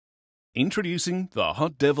Introducing the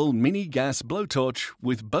Hot Devil Mini Gas Blowtorch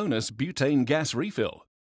with bonus butane gas refill.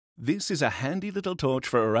 This is a handy little torch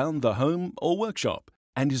for around the home or workshop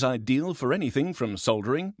and is ideal for anything from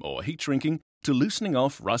soldering or heat shrinking to loosening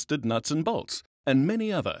off rusted nuts and bolts and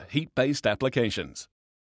many other heat-based applications.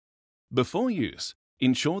 Before use,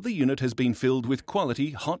 ensure the unit has been filled with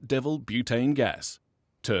quality Hot Devil butane gas.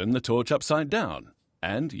 Turn the torch upside down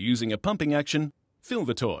and, using a pumping action, fill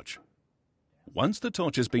the torch. Once the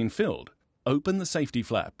torch has been filled, open the safety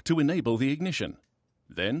flap to enable the ignition.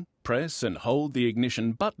 Then press and hold the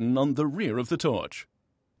ignition button on the rear of the torch.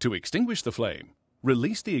 To extinguish the flame,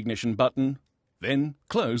 release the ignition button, then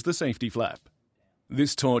close the safety flap.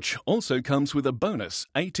 This torch also comes with a bonus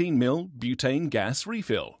 18mm butane gas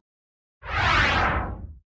refill.